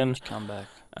 Copenhagen. Comeback.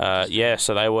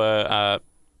 So they were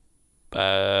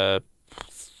 3-1.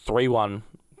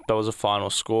 That was the final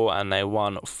score, and they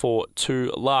won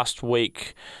 4-2 last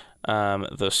week.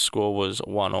 The score was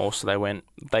 1-1, so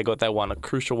they got that one, a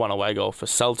crucial one away goal for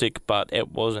Celtic, but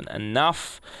it wasn't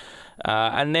enough.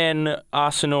 And then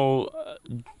Arsenal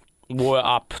were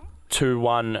up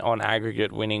 2-1 on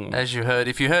aggregate, winning. As you heard,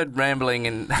 if you heard rambling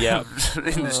in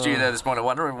the studio this morning,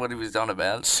 wondering what he was on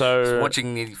about. So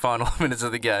watching the final minutes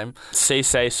of the game.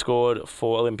 Cisse scored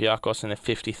for Olympiacos in the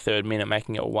 53rd minute,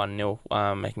 making it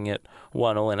 1-0, making it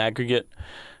 1-1 in aggregate.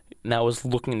 Now was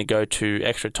looking to go to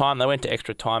extra time. They went to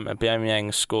extra time.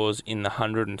 Aubameyang scores in the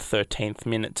 113th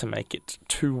minute to make it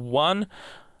 2-1.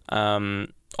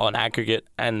 On aggregate,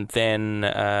 and then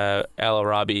El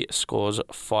Arabi scores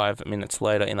 5 minutes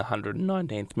later in the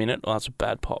 119th minute. Oh, that's a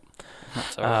bad pop.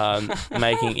 That's all right.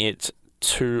 Making it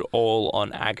 2-2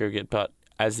 on aggregate. But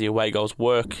as the away goals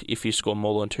work, if you score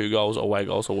more than 2 goals, away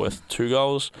goals are worth 2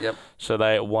 goals. Yep. So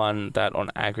they won that on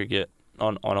aggregate,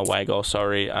 on away goal.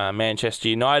 Manchester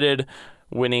United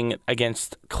winning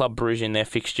against Club Brugge in their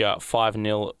fixture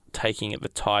 5-0, taking the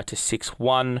tie to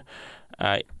 6-1.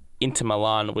 Inter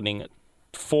Milan winning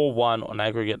 4-1 on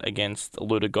aggregate against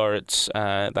Ludogorets.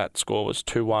 That score was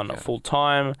 2-1 full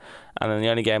time. And then the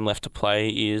only game left to play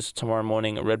is tomorrow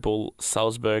morning, Red Bull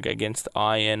Salzburg against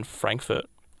IN Frankfurt.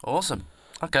 Awesome.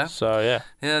 Okay. So, yeah.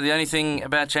 Yeah, the only thing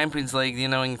about Champions League, the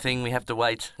annoying thing, we have to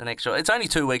wait an extra... It's only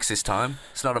 2 weeks this time.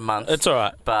 It's not a month. It's all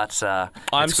right. But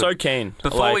I'm so keen.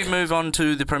 Before we move on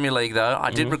to the Premier League, though, I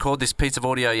did record this piece of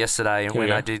audio yesterday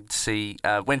when I did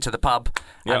went to the pub,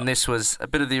 and this was a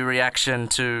bit of the reaction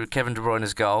to Kevin De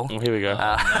Bruyne's goal. Well, here we go.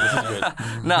 This is good.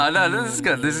 No, this is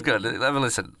good. This is good. Have a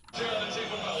listen.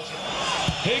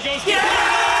 Here goes the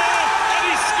and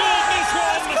he scored this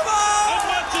one. Come on! And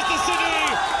Manchester City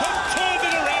have turned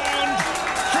it around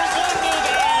from 1-0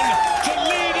 down to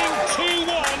leading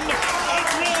 2-1 at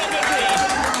Real Madrid.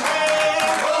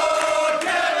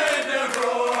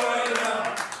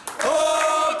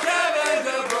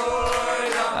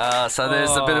 So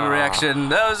there's a bit of a reaction.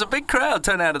 There was a big crowd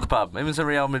turn out at the pub. It was a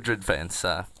Real Madrid fans.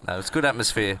 So it was good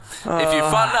atmosphere. If you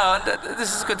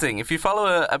this is a good thing. If you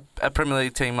follow a Premier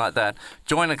League team like that,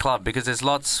 join a club because there's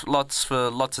lots for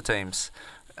lots of teams.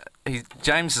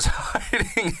 James is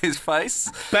hiding his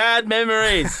face. Bad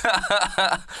memories.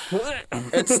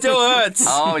 It still hurts.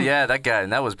 Oh yeah, that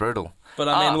game. That was brutal. But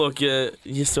I mean, look,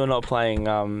 you're still not playing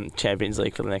Champions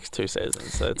League for the next 2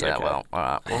 seasons, so it's okay. Well, all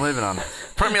right. We're moving on.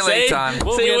 Premier League time.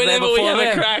 We'll get there before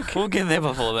them. We'll get there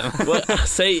before them.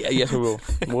 Yes, we will.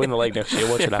 We'll win the league next year.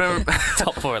 Watch it happen.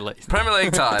 Top 4 at least. Premier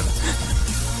League time.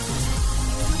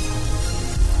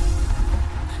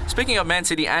 Speaking of Man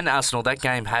City and Arsenal, that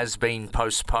game has been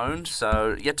postponed,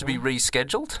 so yet to be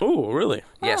rescheduled. Oh, really?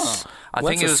 Yes. I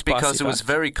think it was because it was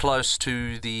very close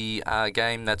to the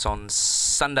game that's on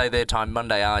Sunday their time,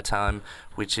 Monday our time,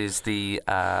 which is the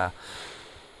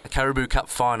a Caribou Cup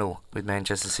final with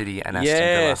Manchester City and Aston Villa.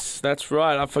 Yes, that's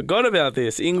right. I forgot about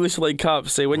this. English League Cup.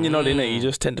 See, when you're not in it, you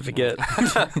just tend to forget.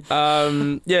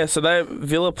 So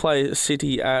Villa play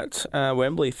City at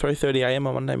Wembley, 3:30am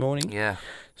on Monday morning. Yeah.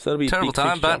 So that'll be terrible a big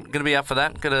time, fixture. but going to be up for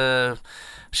that. Got a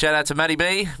shout out to Matty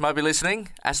B, might be listening,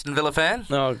 Aston Villa fan.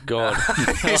 Oh, God.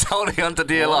 He's holding on to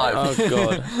dear life. Oh,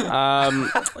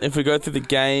 God. If we go through the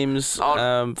games,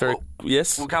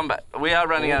 yes? We'll come back. We are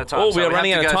running out of time. Oh, we are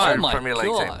running out of time. Through Premier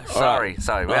League team. God.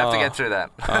 Sorry. We have to get through that.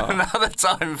 Another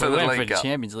time for We the went for League the Cup.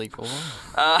 Champions League for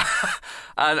a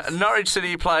while. Norwich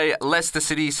City play Leicester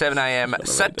City 7am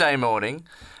Saturday morning.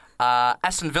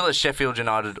 Aston Villa Sheffield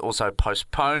United also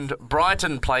postponed.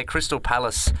 Brighton play Crystal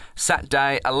Palace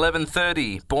Saturday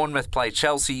 11:30. Bournemouth play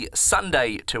Chelsea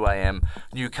Sunday 2am.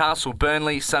 Newcastle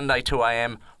Burnley Sunday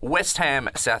 2am. West Ham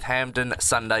Southampton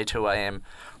Sunday 2am.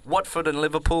 Watford and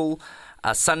Liverpool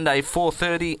Sunday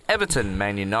 4:30. Everton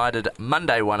Man United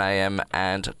Monday 1am.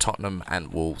 And Tottenham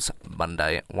and Wolves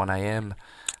Monday 1am.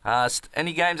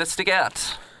 Any games that stick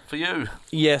out for you?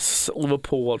 Yes,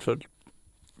 Liverpool, Watford.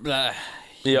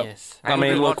 Yep. Yes. I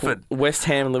mean, look, Watford. West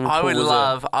Ham and Liverpool.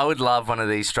 I would love one of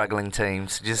these struggling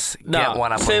teams to just get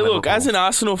one up on See, Liverpool. look, as an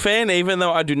Arsenal fan, even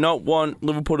though I do not want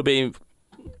Liverpool to be,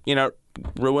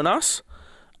 ruin us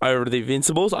over the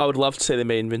Invincibles, I would love to see them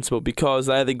be invincible because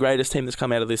they are the greatest team that's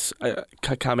come out of this,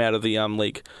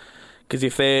 league. Because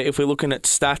if we're looking at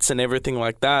stats and everything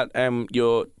like that, and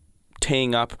you're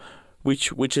teeing up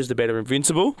which is the better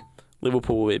invincible,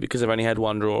 Liverpool will be because they've only had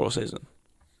one draw all season.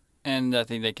 And I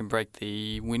think they can break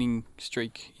the winning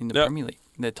streak in the Premier League.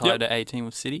 They're tied at 18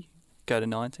 with City, go to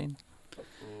 19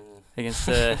 against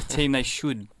a team they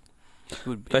should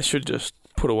be. They should just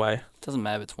put away. Doesn't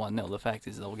matter if it's 1-0. The fact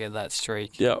is they'll get that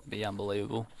streak. Yep. It'll be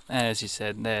unbelievable. And as you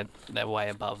said, they're way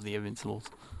above the Invincibles.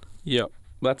 Yep.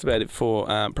 That's about it for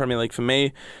Premier League for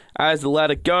me. As the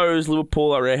ladder goes,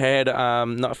 Liverpool are ahead,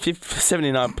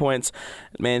 79 points.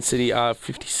 Man City are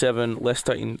 57.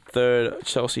 Leicester in third.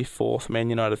 Chelsea fourth. Man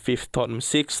United fifth. Tottenham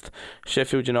sixth.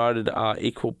 Sheffield United are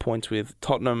equal points with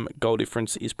Tottenham. Goal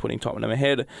difference is putting Tottenham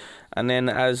ahead. And then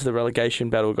as the relegation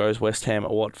battle goes, West Ham,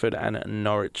 Watford and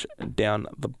Norwich down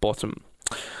the bottom.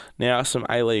 Now some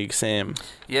A-League, Sam.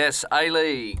 Yes,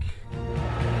 A-League.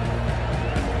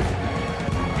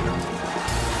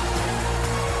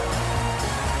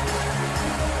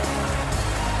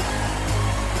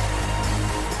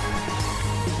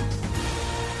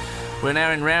 We're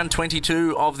now in round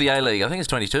 22 of the A-League. I think it's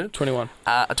 22. 21.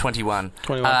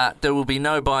 21. There will be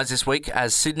no buys this week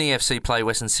as Sydney FC play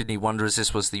Western Sydney Wanderers.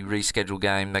 This was the rescheduled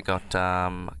game that got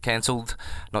cancelled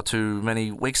not too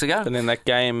many weeks ago. And then the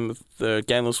game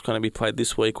that's going to be played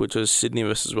this week, which was Sydney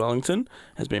versus Wellington,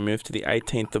 has been moved to the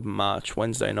 18th of March,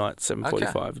 Wednesday night,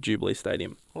 7:45, Jubilee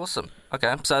Stadium. Awesome.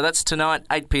 Okay, so that's tonight,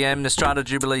 8 p.m, Nostrada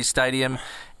Jubilee Stadium.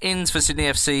 Ins for Sydney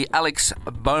FC, Alex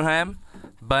Boham.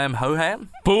 Hoham?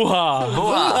 Booha!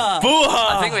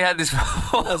 I think we had this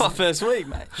before. That was the first week,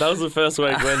 mate. That was the first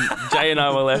week when Jay and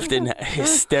I were left in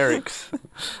hysterics.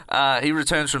 He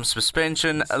returns from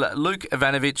suspension. Luke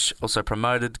Ivanovic, also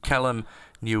promoted. Callum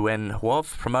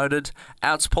Nguyen-Huov, promoted.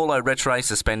 Outs Paulo Retre,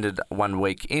 suspended 1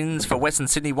 week. Ins for Western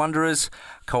Sydney Wanderers.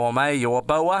 Kawame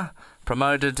Yoboa,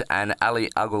 promoted. And Ali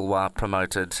Agulwa,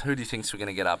 promoted. Who do you think's we're going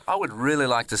to get up? I would really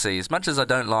like to see, as much as I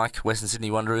don't like Western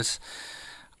Sydney Wanderers,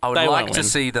 I would like to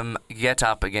see them get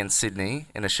up against Sydney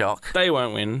in a shock. They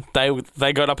won't win.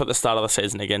 They got up at the start of the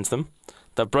season against them.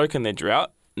 They've broken their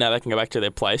drought. Now they can go back to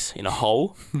their place in a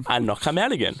hole and not come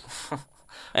out again.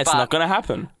 It's not going to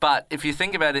happen. But if you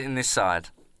think about it in this side,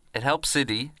 it helps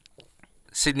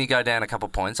Sydney go down a couple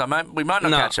of points. We might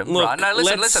not catch them. Look, right? No,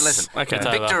 listen. Okay. It's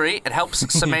victory. It helps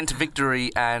cement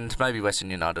victory and maybe Western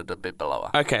United a bit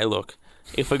below. Okay, look.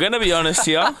 If we're going to be honest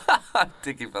here,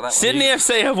 Thank you for that Sydney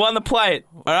FC have won the plate.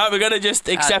 All right, we're going to just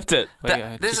accept it.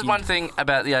 This is one thing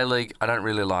about the A-League I don't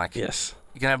really like. Yes.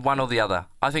 You can have one or the other.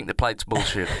 I think the plate's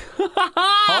bullshit.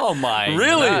 Oh, my.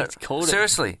 Really? No,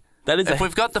 seriously. That is if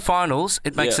we've got the finals,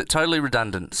 it makes it totally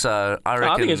redundant. So I reckon...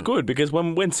 I think it's good because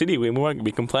when City win, we won't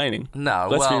be complaining. No,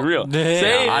 Let's be real.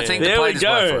 See, I think the plate is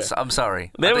worthless. I'm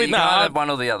sorry. You can't have one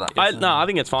or the other. I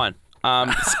think it's fine.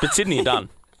 But Sydney are done.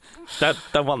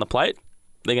 They've won the plate.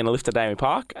 They're going to lift at Damien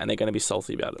Park and they're going to be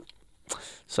salty about it.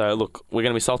 So, look, we're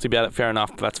going to be salty about it, fair enough,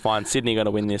 but that's fine. Sydney are going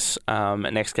to win this.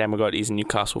 Next game we've got is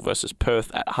Newcastle versus Perth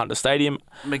at Hunter Stadium.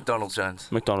 McDonald Jones,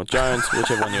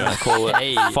 whichever one you want to call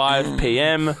it. 5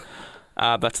 p.m.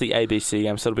 That's the ABC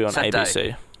game, so it'll be on Saturday.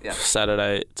 ABC. Yep.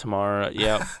 Saturday tomorrow.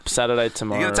 Yeah, Saturday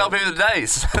tomorrow. You're going to tell people the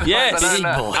days.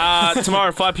 Yes.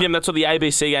 Tomorrow 5 p.m. That's all the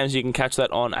ABC games. You can catch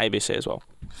that on ABC as well.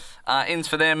 Ins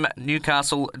for them,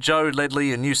 Newcastle, Joe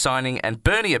Ledley, a new signing, and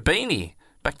Bernie Abini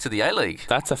back to the A-League.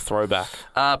 That's a throwback.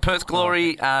 Perth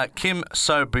Glory, Kim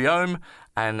So-Biome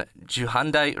and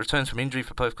Juhande returns from injury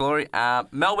for Perth Glory.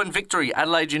 Melbourne Victory,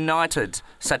 Adelaide United,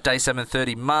 Saturday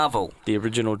 7:30, Marvel. The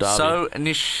original derby. So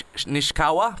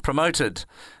Nishikawa promoted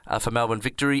for Melbourne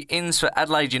Victory. Ins for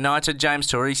Adelaide United, James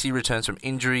Torrisi returns from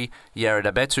injury. Yarra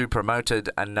Dabetu promoted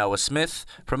and Noah Smith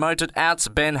promoted. Outs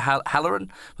Ben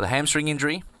Halloran with a hamstring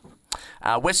injury.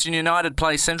 Western United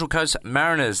play Central Coast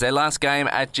Mariners, their last game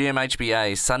at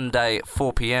GMHBA, Sunday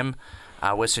 4 p.m.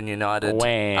 Western United,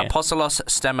 Apostolos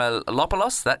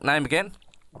Stamilopoulos, that name again.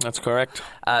 That's correct.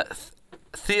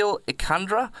 Thiel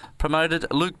Ikandra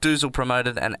promoted, Luke Doozle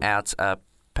promoted, and out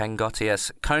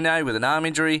Pangotias Kone with an arm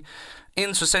injury.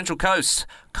 Ins for Central Coast,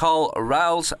 Cole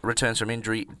Rails returns from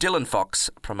injury, Dylan Fox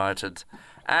promoted.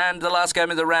 And the last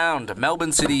game of the round,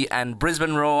 Melbourne City and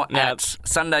Brisbane Roar at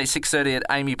Sunday 6:30 at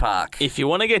Amy Park. If you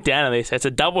want to get down to this, it's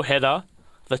a double header.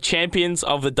 The champions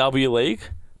of the W League,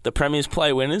 the Premier's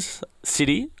Play winners,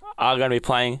 City, are going to be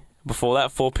playing before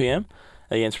that, 4 p.m.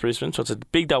 against Brisbane. So it's a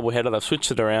big double header. They've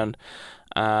switched it around.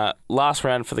 Last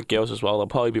round for the girls as well. They'll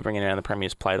probably be bringing around the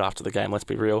Premier's Plate after the game, let's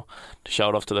be real, to show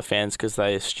it off to the fans because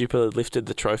they stupidly lifted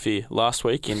the trophy last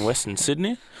week in Western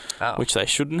Sydney, which they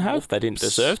shouldn't have. They didn't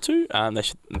deserve to.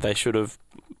 They should have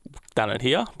done it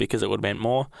here because it would have meant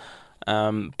more.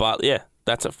 But yeah,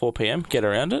 that's at 4 p.m. Get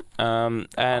around it. And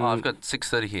I've got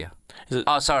 6:30 here.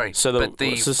 Sorry. So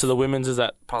the women's is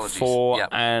at 4, yep.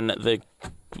 And the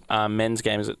men's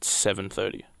game is at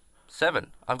 7:30.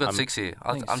 7. I've got 6 here.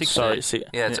 I'm 6. sorry.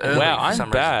 Yeah, it's early. Wow, for some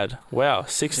I'm bad. Wow,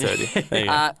 6:30. There you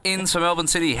go. Ins for Melbourne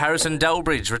City, Harrison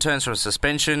Delbridge returns from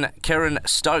suspension. Karen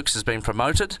Stokes has been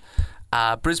promoted.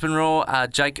 Brisbane Roar,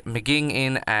 Jake McGing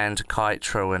in, and Kai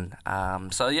Truen.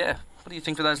 So yeah, what do you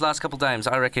think for those last couple of games?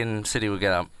 I reckon City will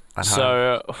get up at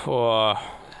home.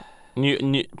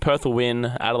 Perth will win,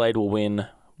 Adelaide will win,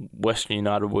 Western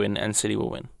United will win, and City will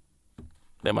win.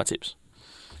 They're my tips.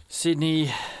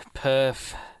 Sydney,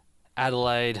 Perth,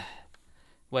 Adelaide,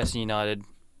 Western United,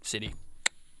 City.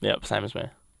 Yep, same as me.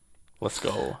 Let's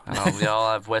go. And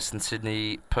I'll have Western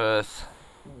Sydney, Perth,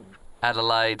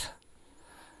 Adelaide,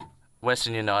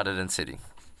 Western United, and City.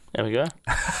 There we go.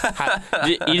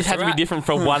 You just have to be different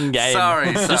for one game.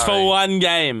 Sorry. Just for one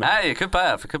game. Hey, it could pay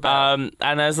off.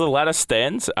 And as the ladder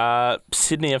stands,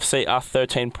 Sydney FC are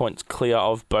 13 points clear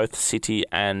of both City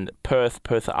and Perth.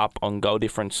 Perth are up on goal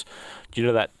difference due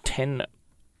to that 10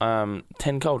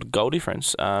 goal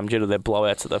difference due to their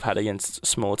blowouts that they've had against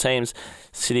smaller teams.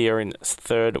 City are in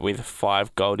third with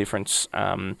 5 goal difference.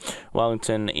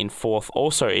 Wellington in fourth,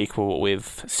 also equal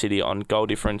with City on goal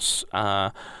difference.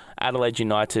 Adelaide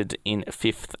United in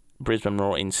 5th, Brisbane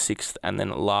Roar in 6th, and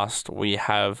then last we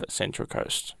have Central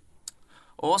Coast.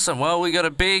 Awesome. Well, we got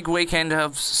a big weekend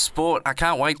of sport. I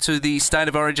can't wait to the State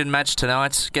of Origin match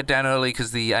tonight. Get down early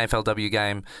because the AFLW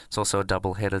game is also a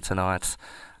double header tonight.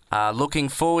 Looking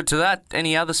forward to that.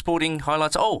 Any other sporting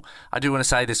highlights? Oh, I do want to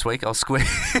say this week, I'll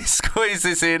squeeze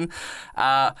this in.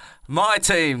 My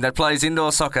team that plays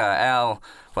indoor soccer,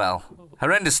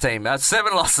 horrendous team.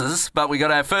 7 losses, but we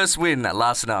got our first win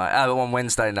last night, on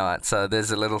Wednesday night. So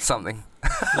there's a little something.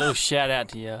 Little shout out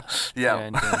to you. Yeah.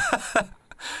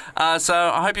 So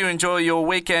I hope you enjoy your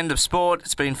weekend of sport.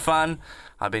 It's been fun.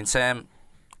 I've been Sam.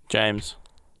 James.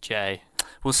 Jay.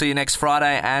 We'll see you next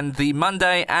Friday, and the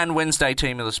Monday and Wednesday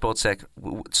team of the Sports Desk.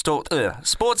 Stalk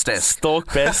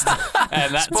best.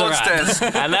 And that's Sports Desk.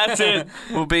 And that's it.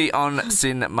 We'll be on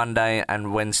SYN Monday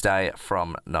and Wednesday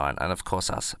from 9, and of course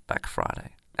us back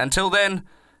Friday. Until then,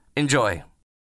 enjoy.